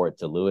airport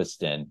to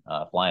Lewiston,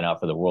 flying out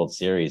for the World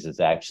Series is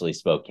actually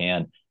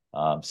Spokane.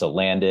 So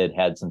landed,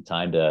 had some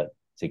time to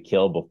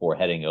kill before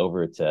heading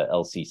over to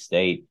LC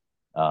State.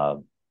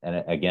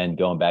 And again,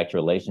 going back to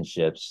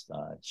relationships,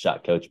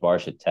 shot Coach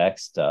Barsh a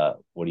text.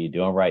 What are you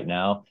doing right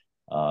now?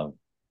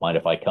 Mind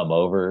if I come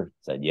over?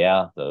 Said,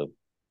 yeah. So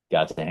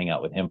got to hang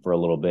out with him for a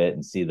little bit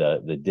and see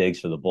the digs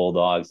for the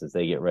Bulldogs as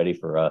they get ready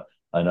for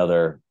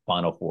another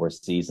Final Four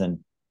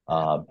season.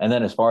 And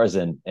then as far as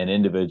an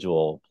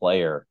individual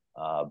player,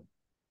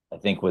 I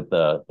think with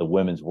the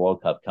Women's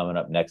World Cup coming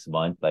up next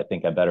month, I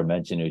think I better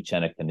mention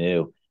Uchenna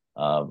Kanu,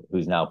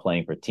 who's now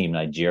playing for Team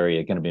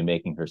Nigeria, going to be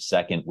making her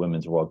second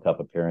Women's World Cup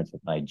appearance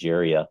with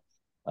Nigeria.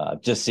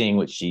 Just seeing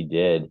what she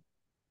did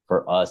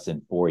for us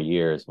in 4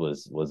 years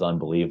was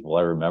unbelievable.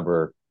 I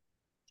remember,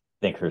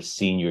 I think her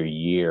senior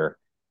year,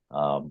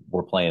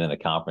 we're playing in the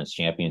conference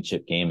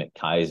championship game at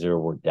Kaiser.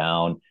 We're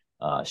down.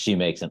 She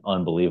makes an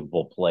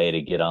unbelievable play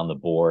to get on the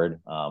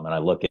board. And I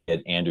look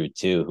at Andrew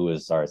too, who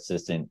is our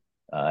assistant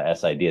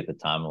SID at the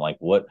time. I'm like,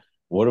 what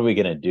are we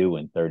going to do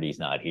when 30's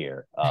not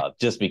here?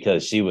 Just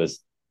because she was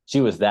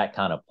that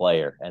kind of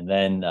player. And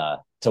then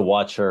to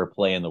watch her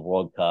play in the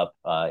World Cup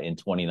in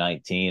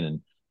 2019,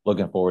 and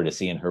looking forward to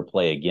seeing her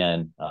play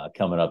again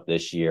coming up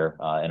this year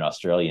in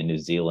Australia and New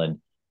Zealand.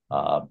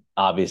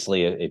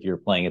 Obviously, if you're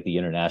playing at the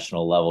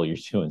international level, you're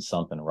doing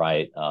something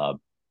right.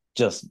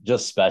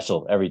 Just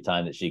special every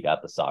time that she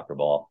got the soccer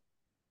ball.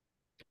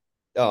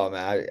 Oh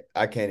man,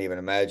 I can't even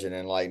imagine.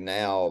 And like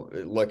now,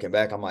 looking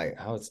back, I'm like,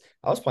 I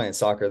was playing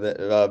soccer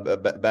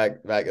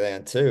back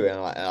then too, and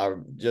I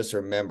just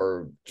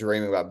remember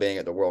dreaming about being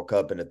at the World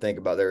Cup, and to think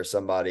about there's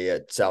somebody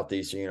at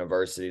Southeastern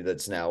University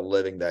that's now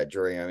living that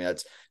dream. I mean,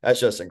 that's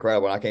just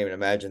incredible. And I can't even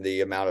imagine the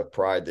amount of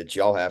pride that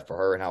y'all have for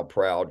her and how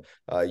proud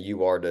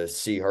you are to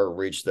see her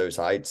reach those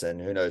heights,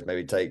 and who knows,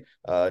 maybe take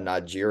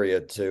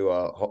Nigeria to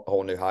a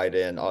whole new height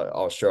in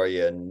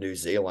Australia and New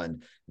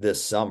Zealand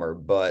this summer.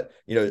 But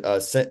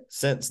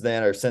since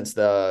then, or since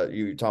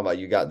you talking about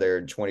you got there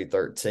in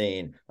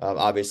 2013,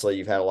 obviously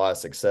you've had a lot of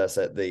success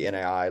at the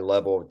NAI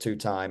level,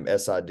 2-time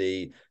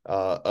SID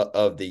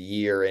of the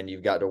year, and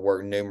you've got to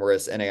work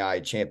numerous NAI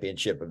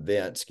championship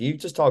events. Can you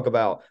just talk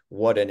about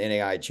what an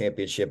NAI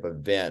championship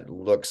event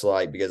looks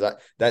like? Because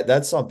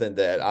that's something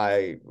that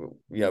I,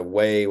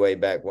 way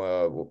back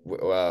when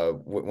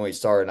we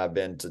started, and I've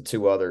been to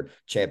 2 other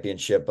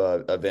championship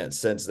events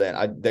since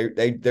then.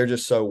 They're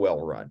just so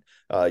well run.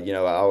 I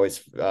always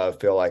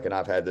feel like, and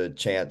I've had the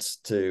chance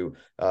to,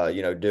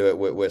 do it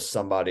with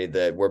somebody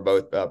that we're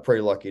both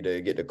pretty lucky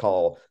to get to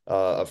call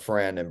a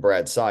friend, and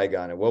Brad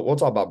Saigon. And we'll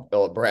talk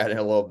about Brad in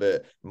a little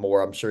bit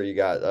more. I'm sure you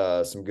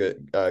got some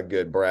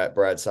good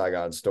Brad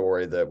Saigon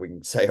story that we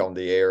can say on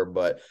the air.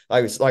 But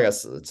like I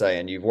was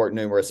saying, you've worked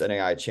numerous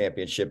NAI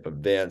championship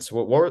events.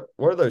 What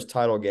are those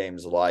title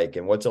games like,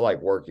 and what's it like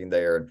working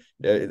there?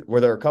 Were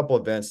there a couple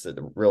events that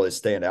really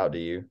stand out to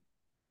you?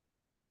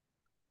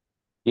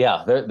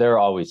 Yeah, they're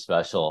always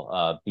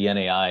special. The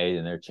NAI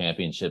and their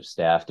championship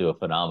staff do a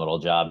phenomenal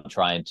job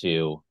trying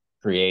to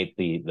create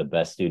the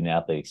best student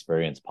athlete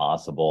experience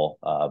possible.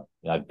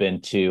 I've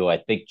been to, I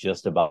think,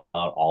 just about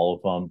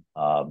all of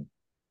them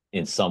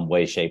in some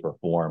way, shape, or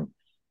form,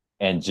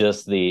 and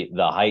just the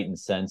heightened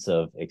sense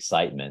of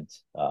excitement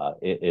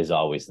is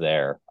always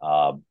there.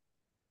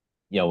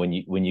 When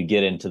you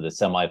get into the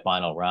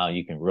semifinal round,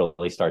 you can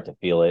really start to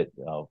feel it.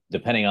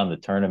 Depending on the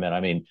tournament, I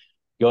mean,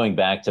 going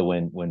back to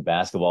when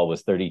basketball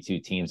was 32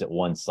 teams at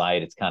one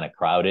site, it's kind of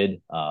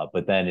crowded.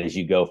 But then as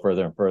you go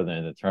further and further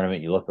in the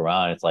tournament, you look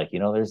around, it's like,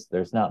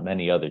 there's not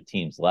many other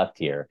teams left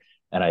here,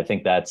 and I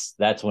think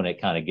that's when it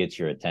kind of gets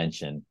your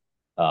attention.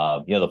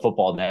 The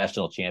football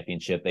national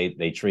championship,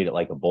 they treat it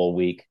like a bowl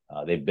week.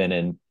 They've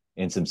been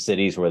in some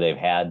cities where they've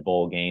had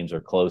bowl games,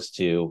 or close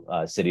to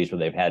cities where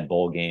they've had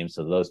bowl games,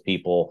 so those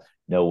people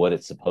know what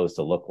it's supposed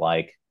to look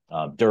like.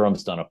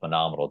 Durham's done a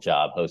phenomenal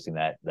job hosting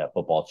that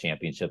football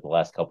championship the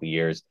last couple of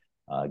years,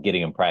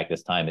 getting him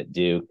practice time at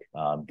Duke,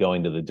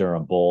 going to the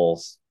Durham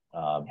Bulls,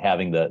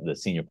 having the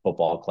senior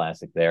football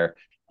classic there.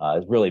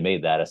 Has really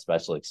made that a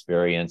special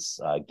experience.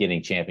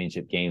 Getting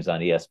championship games on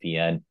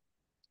ESPN,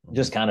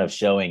 just kind of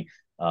showing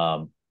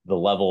the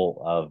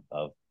level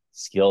of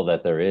skill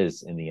that there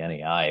is in the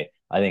NAI.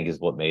 I think is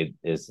what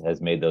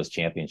has made those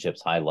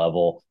championships high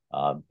level.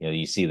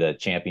 You see the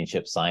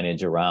championship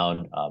signage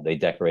around. They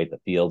decorate the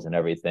fields and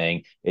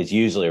everything. It's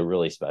usually a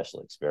really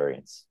special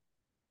experience.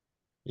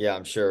 Yeah,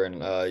 I'm sure. And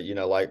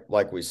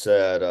like we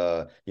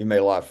said, you made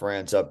a lot of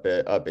friends up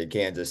at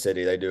Kansas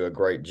City. They do a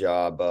great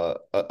job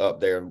up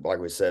there. And like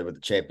we said, with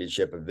the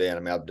championship event, I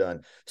mean, I've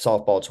done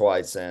softball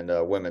twice and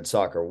women's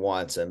soccer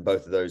once, and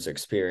both of those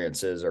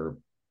experiences are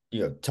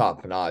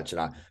top notch.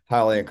 And I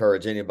highly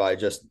encourage anybody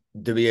just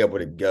to be able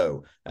to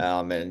go.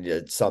 And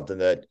it's something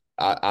that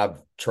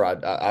I've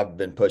tried. I've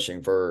been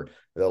pushing for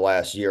the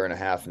last year and a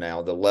half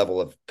now. The level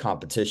of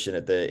competition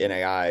at the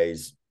NAI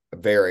is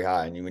very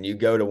high. And when you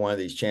go to one of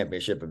these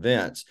championship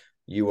events,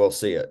 you will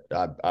see it.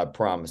 I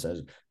promise. And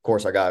of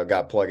course, I got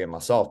to plug in my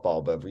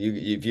softball. But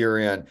if you're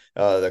in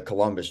the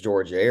Columbus,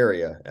 Georgia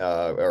area,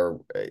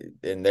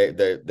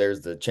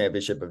 there's the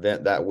championship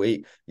event that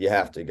week, you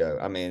have to go.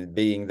 I mean,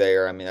 being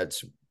there, I mean,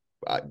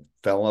 I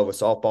fell in love with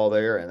softball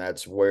there, and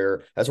that's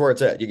where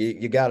it's at.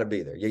 You got to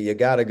be there. You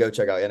got to go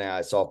check out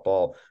NAI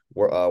softball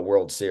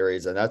World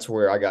Series, and that's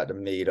where I got to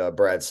meet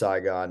Brad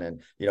Saigon.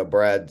 And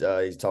Brad,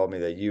 he's told me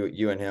that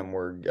you and him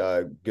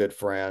were good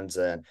friends,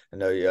 and I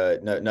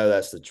know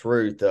that's the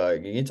truth.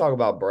 Can you talk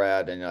about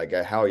Brad and like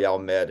how y'all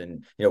met,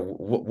 and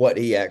what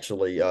he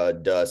actually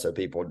does, so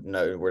people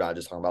know we're not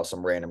just talking about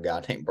some random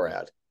guy named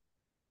Brad.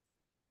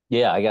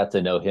 Yeah, I got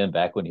to know him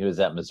back when he was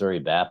at Missouri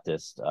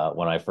Baptist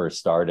when I first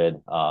started.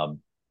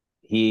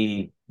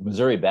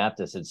 Missouri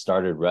Baptist had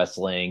started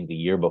wrestling the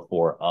year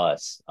before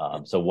us.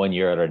 So one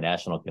year at our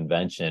national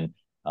convention,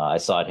 I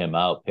sought him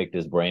out, picked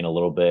his brain a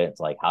little bit. It's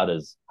like, how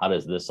does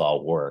this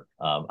all work?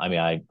 I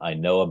mean, I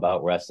know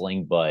about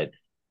wrestling, but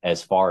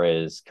as far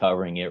as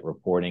covering it,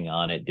 reporting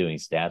on it, doing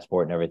stats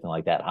for it, and everything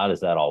like that, how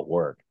does that all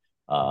work?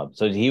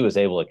 So he was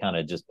able to kind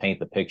of just paint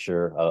the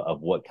picture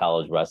of what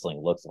college wrestling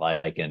looks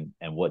like, and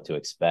what to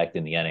expect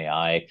in the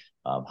NAI,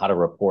 how to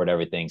report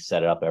everything,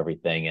 set up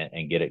everything,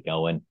 and get it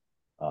going.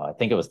 I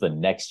think it was the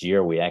next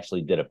year we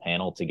actually did a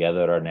panel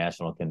together at our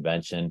national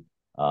convention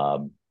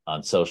on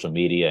social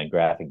media and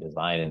graphic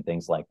design and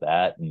things like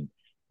that. And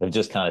have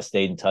just kind of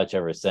stayed in touch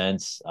ever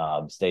since.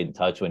 Stayed in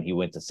touch when he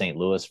went to St.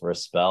 Louis for a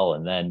spell.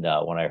 And then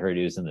when I heard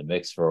he was in the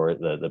mix for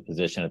the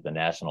position at the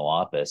national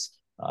office,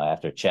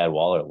 after Chad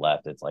Waller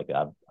left, it's like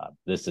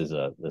this is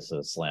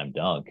a slam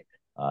dunk.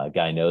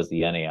 Guy knows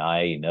the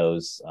NAI, he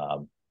knows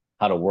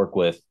how to work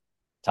with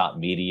top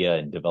media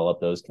and develop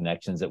those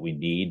connections that we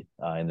need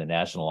in the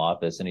national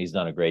office, and he's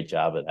done a great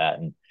job of that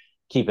and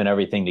keeping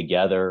everything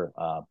together.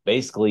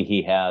 Basically,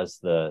 he has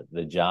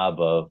the job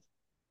of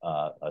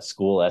a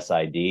school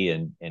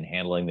SID and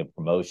handling the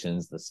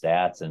promotions, the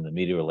stats, and the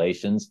media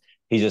relations.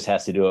 He just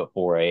has to do it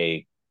for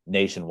a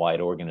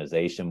nationwide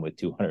organization with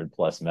 200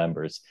 plus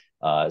members.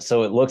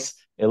 So it looks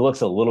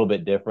a little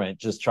bit different,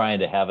 just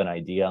trying to have an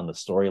idea on the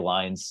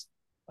storylines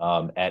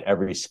at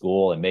every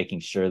school, and making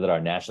sure that our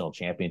national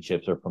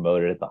championships are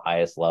promoted at the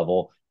highest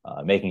level,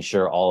 making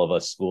sure all of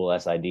us school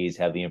SIDs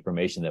have the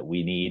information that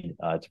we need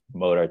to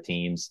promote our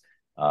teams,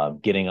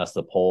 getting us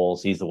the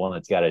polls. He's the one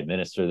that's got to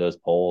administer those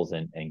polls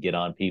and get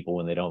on people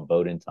when they don't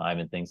vote in time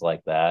and things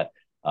like that.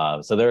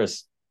 So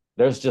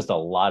there's just a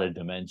lot of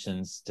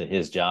dimensions to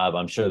his job.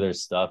 I'm sure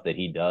there's stuff that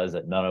he does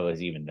that none of us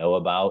even know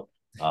about,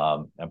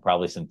 and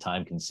probably some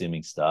time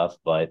consuming stuff,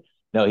 but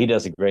no, he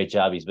does a great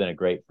job. He's been a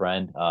great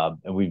friend,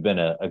 and we've been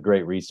a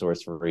great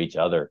resource for each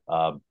other.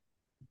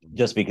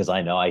 Just because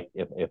I know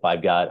if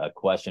I've got a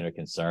question or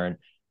concern,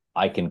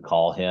 I can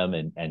call him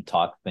and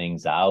talk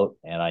things out,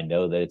 and I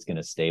know that it's going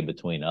to stay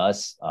between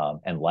us.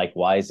 And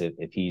likewise,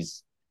 if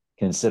he's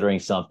considering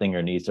something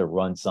or needs to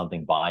run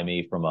something by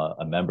me from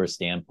a member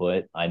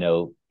standpoint, I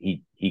know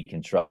he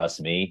can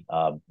trust me.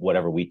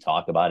 Whatever we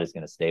talk about is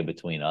going to stay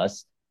between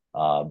us.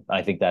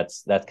 I think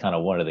that's kind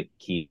of one of the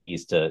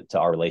keys to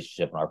our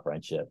relationship and our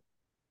friendship.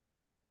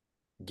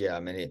 Yeah,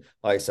 I mean,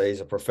 like I say, he's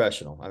a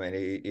professional. I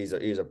mean, he's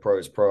a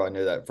pro's pro. I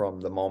knew that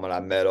from the moment I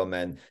met him,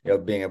 and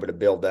being able to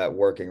build that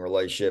working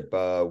relationship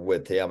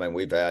with him, and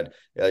we've had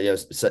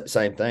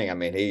same thing. I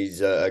mean, he's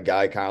a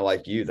guy kind of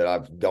like you that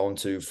I've gone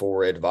to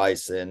for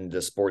advice in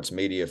the sports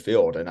media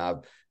field, and I've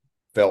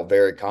felt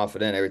very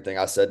confident. Everything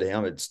I said to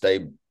him, it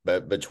stayed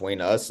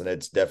between us, and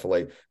it's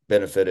definitely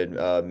benefited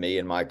me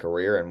in my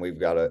career. And we've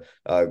got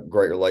a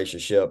great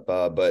relationship.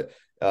 But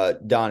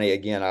Donnie,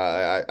 again,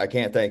 I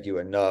can't thank you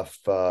enough,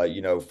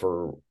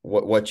 for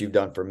what you've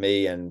done for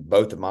me and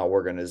both of my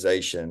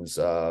organizations.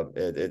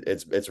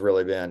 It's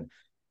really been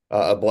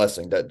a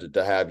blessing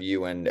to have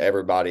you and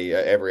everybody,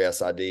 every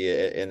SID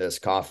in this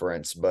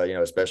conference. But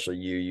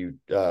especially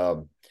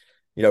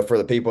for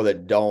the people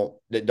that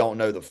don't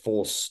know the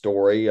full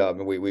story,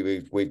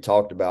 we've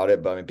talked about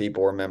it, but I mean,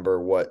 people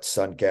remember what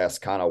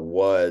Suncast kind of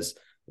was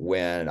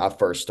when I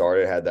first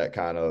started. Had that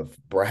kind of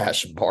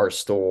brash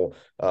barstool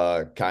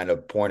kind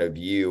of point of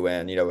view,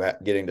 and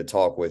getting to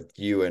talk with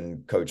you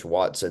and Coach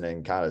Watson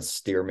and kind of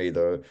steer me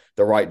the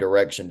right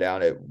direction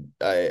down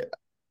it.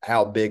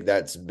 How big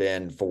that's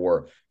been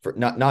for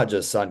not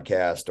just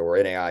Suncast or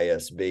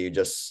NAISB,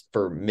 just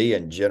for me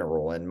in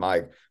general and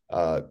my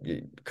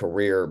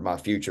career, my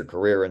future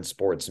career in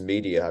sports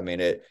media. I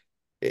mean,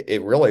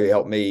 it really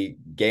helped me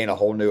gain a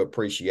whole new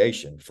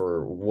appreciation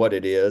for what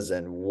it is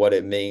and what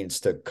it means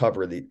to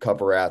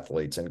cover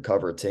athletes and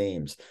cover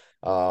teams.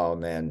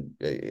 And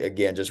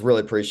again, just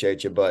really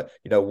appreciate you. But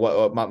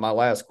what my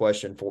last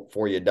question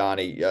for you,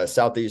 Donnie,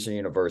 Southeastern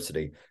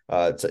University.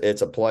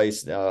 It's a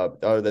place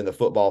other than the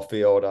football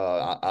field.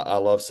 I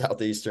love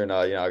Southeastern.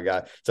 I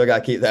got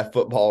to keep that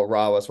football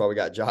raw. That's why we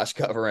got Josh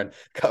covering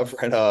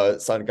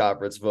Sun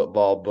Conference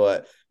football.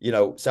 But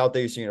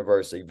Southeastern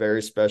University,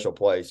 very special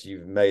place.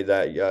 You've made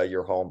that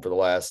your home for the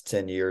last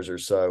 10 years or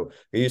so.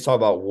 Can you just talk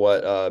about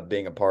what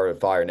being a part of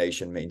Fire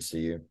Nation means to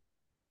you?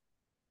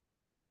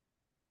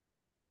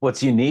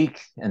 What's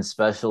unique and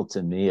special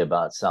to me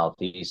about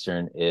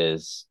Southeastern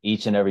is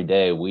each and every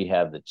day we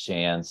have the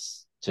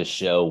chance to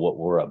show what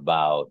we're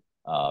about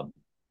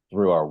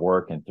through our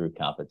work and through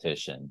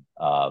competition.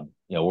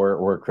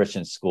 We're a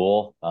Christian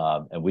school,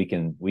 and we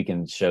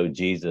can show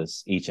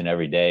Jesus each and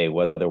every day,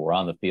 whether we're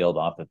on the field,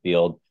 off the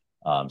field,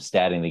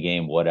 statting the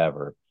game,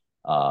 whatever.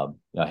 I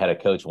had a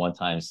coach one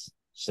time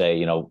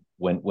say,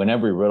 when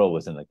Embry Riddle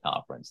was in the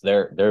conference,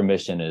 their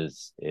mission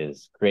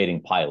is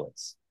creating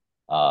pilots.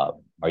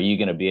 Are you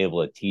going to be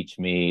able to teach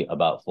me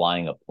about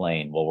flying a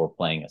plane while we're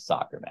playing a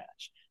soccer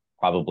match?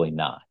 Probably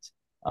not.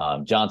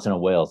 Johnson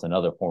and Wales,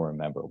 another former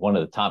member, one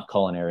of the top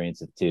culinary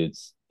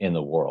institutes in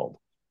the world.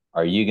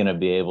 Are you going to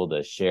be able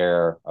to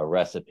share a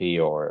recipe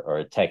or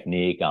a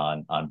technique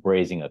on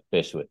braising a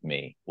fish with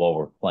me while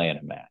we're playing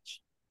a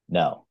match?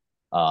 No.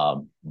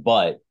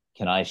 But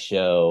can I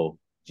show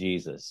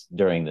Jesus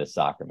during this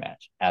soccer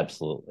match?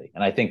 Absolutely.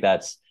 And I think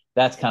that's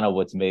kind of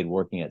what's made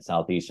working at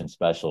Southeastern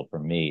special for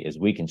me, is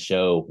we can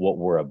show what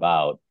we're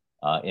about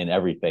in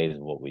every phase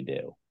of what we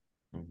do.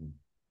 Mm-hmm.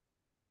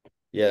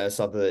 Yeah, it's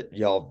something that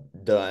y'all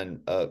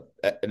done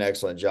an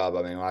excellent job.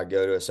 I mean, when I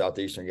go to a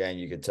Southeastern game,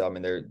 you can tell. I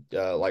mean,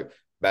 they're like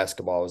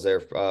basketball. I was there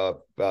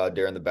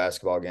during the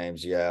basketball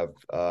games. You have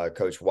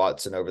Coach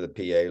Watson over the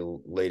PA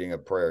leading a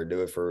prayer.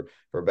 Do it for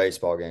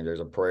baseball games. There's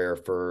a prayer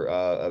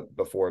for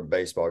before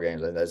baseball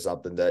games, and that's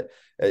something that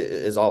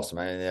is awesome.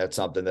 And that's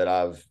something that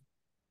I've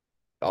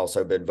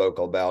also been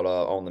vocal about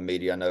on the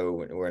media. I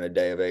know we're in a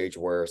day of age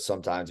where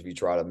sometimes if you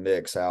try to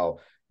mix how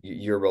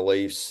your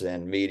beliefs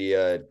and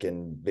media, it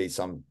can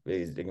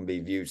be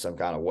viewed some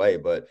kind of way.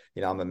 But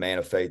I'm a man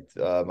of faith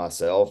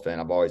myself,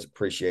 and I've always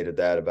appreciated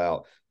that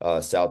about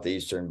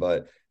Southeastern.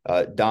 But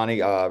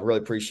Donnie, I really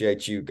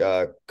appreciate you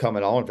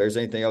coming on. If there's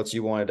anything else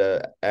you wanted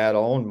to add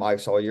on,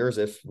 Mike's all yours.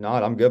 If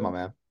not, I'm good, my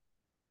man.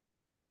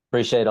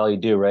 Appreciate all you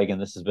do, Reagan.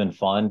 This has been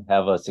fun.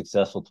 Have a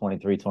successful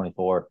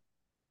 23-24.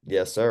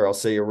 Yes, sir. I'll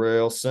see you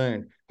real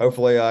soon.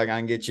 Hopefully, I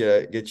can get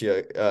you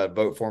a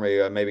vote for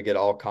me. Maybe get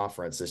all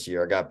conference this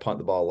year. I got to punt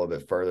the ball a little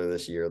bit further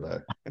this year,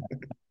 though.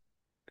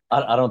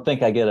 I don't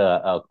think I get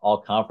a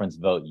all conference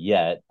vote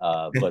yet,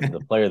 but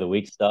the player of the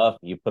week stuff,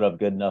 you put up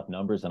good enough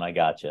numbers, and I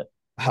got you.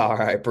 All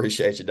right,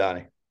 appreciate you,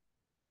 Donnie.